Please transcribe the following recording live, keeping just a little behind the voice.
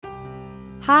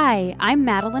Hi, I'm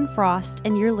Madeline Frost,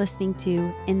 and you're listening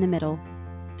to In the Middle.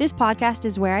 This podcast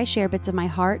is where I share bits of my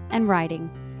heart and writing.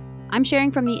 I'm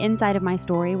sharing from the inside of my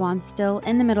story while I'm still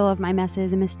in the middle of my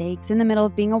messes and mistakes, in the middle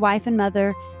of being a wife and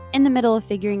mother, in the middle of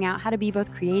figuring out how to be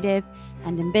both creative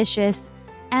and ambitious,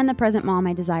 and the present mom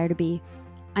I desire to be.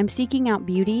 I'm seeking out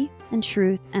beauty and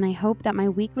truth, and I hope that my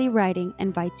weekly writing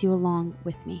invites you along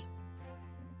with me.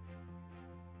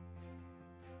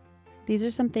 These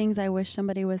are some things I wish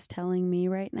somebody was telling me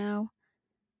right now.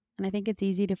 And I think it's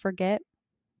easy to forget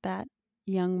that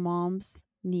young moms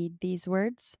need these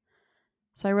words.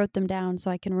 So I wrote them down so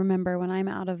I can remember when I'm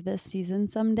out of this season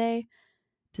someday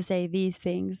to say these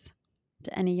things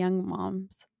to any young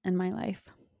moms in my life.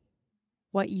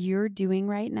 What you're doing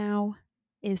right now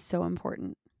is so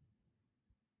important.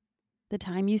 The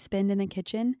time you spend in the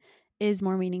kitchen is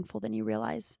more meaningful than you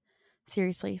realize.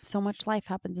 Seriously, so much life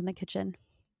happens in the kitchen.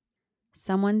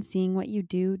 Someone seeing what you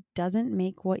do doesn't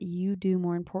make what you do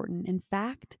more important. In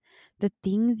fact, the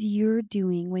things you're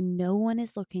doing when no one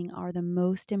is looking are the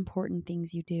most important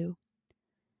things you do.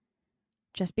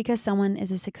 Just because someone is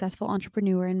a successful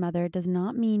entrepreneur and mother does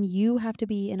not mean you have to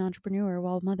be an entrepreneur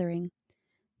while mothering.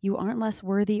 You aren't less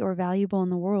worthy or valuable in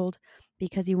the world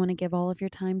because you want to give all of your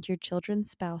time to your children,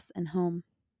 spouse, and home.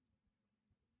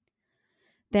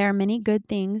 There are many good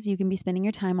things you can be spending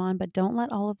your time on, but don't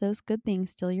let all of those good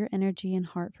things steal your energy and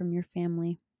heart from your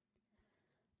family.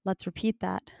 Let's repeat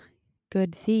that.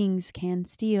 Good things can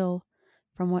steal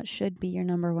from what should be your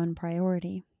number one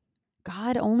priority.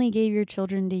 God only gave your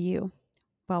children to you,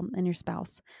 and your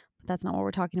spouse. But that's not what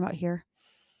we're talking about here.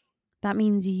 That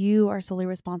means you are solely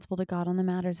responsible to God on the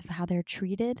matters of how they're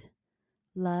treated,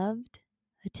 loved,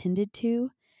 attended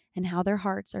to, and how their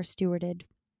hearts are stewarded.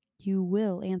 You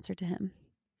will answer to Him.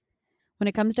 When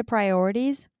it comes to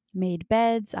priorities, made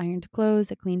beds, ironed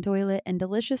clothes, a clean toilet, and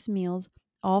delicious meals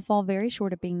all fall very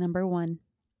short of being number one.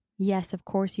 Yes, of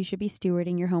course, you should be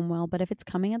stewarding your home well, but if it's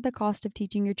coming at the cost of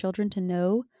teaching your children to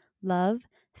know, love,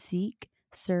 seek,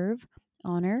 serve,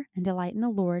 honor, and delight in the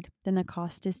Lord, then the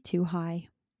cost is too high.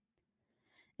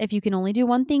 If you can only do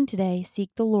one thing today,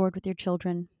 seek the Lord with your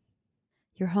children.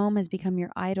 Your home has become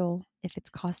your idol if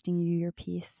it's costing you your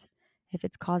peace, if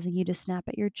it's causing you to snap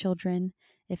at your children,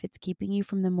 if it's keeping you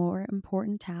from the more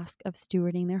important task of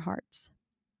stewarding their hearts.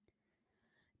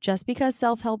 Just because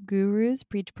self-help gurus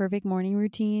preach perfect morning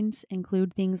routines,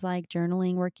 include things like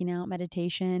journaling, working out,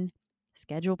 meditation,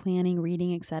 schedule planning,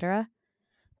 reading, etc.,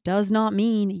 does not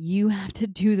mean you have to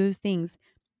do those things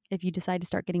if you decide to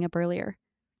start getting up earlier.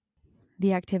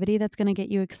 The activity that's going to get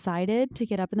you excited to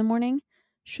get up in the morning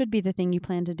should be the thing you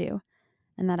plan to do,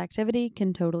 and that activity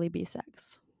can totally be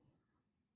sex.